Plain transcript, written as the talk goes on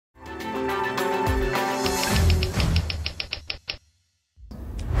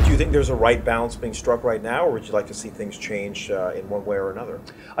think there's a right balance being struck right now, or would you like to see things change in one way or another?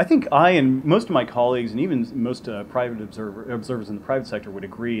 I think I and most of my colleagues, and even most private observers in the private sector, would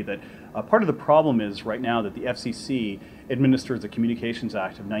agree that part of the problem is right now that the FCC administers the Communications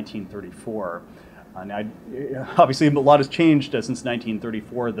Act of 1934. Obviously, a lot has changed since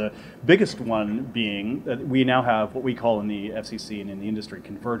 1934. The biggest one being that we now have what we call in the FCC and in the industry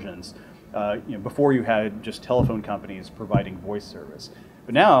convergence. Before you had just telephone companies providing voice service,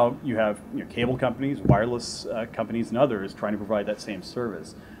 but now you have cable companies, wireless companies, and others trying to provide that same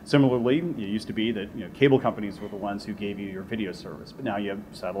service. Similarly, it used to be that cable companies were the ones who gave you your video service, but now you have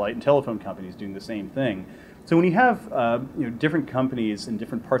satellite and telephone companies doing the same thing. So when you have different companies in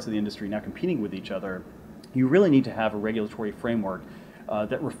different parts of the industry now competing with each other, you really need to have a regulatory framework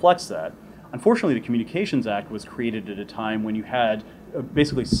that reflects that. Unfortunately, the Communications Act was created at a time when you had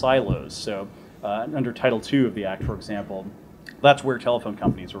basically silos. So under Title II of the Act, for example, that's where telephone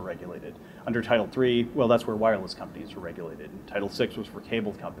companies were regulated. Under Title III, well, that's where wireless companies were regulated. Title VI was for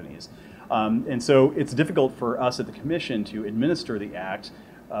cable companies. And so it's difficult for us at the Commission to administer the Act,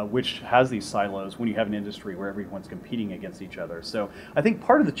 which has these silos when you have an industry where everyone's competing against each other. So I think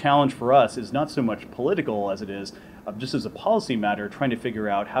part of the challenge for us is not so much political as it is just as a policy matter, trying to figure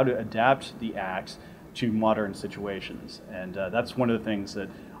out how to adapt the Act to modern situations. And that's one of the things that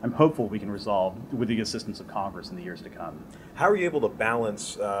I'm hopeful we can resolve with the assistance of Congress in the years to come. How are you able to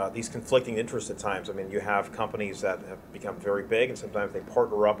balance these conflicting interests at times? I mean, you have companies that have become very big, and sometimes they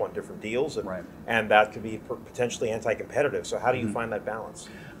partner up on different deals, and, right. and that could be potentially anti-competitive. So how do you find that balance?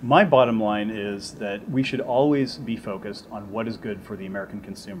 My bottom line is that we should always be focused on what is good for the American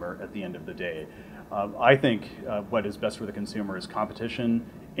consumer at the end of the day. I think what is best for the consumer is competition,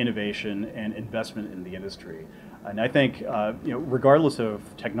 innovation, and investment in the industry. And I think, regardless of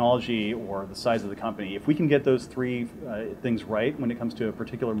technology or the size of the company, if we can get those three things right when it comes to a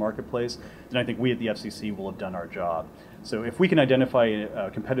particular marketplace, then I think we at the FCC will have done our job. So if we can identify a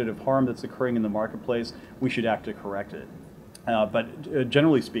competitive harm that's occurring in the marketplace, we should act to correct it. But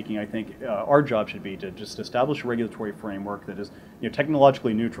generally speaking, I think our job should be to just establish a regulatory framework that is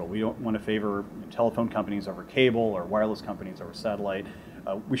technologically neutral. We don't want to favor telephone companies over cable or wireless companies over satellite.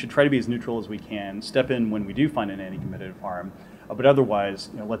 We should try to be as neutral as we can, step in when we do find an anti-competitive harm, but otherwise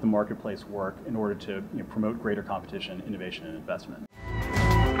let the marketplace work in order to promote greater competition, innovation, and investment.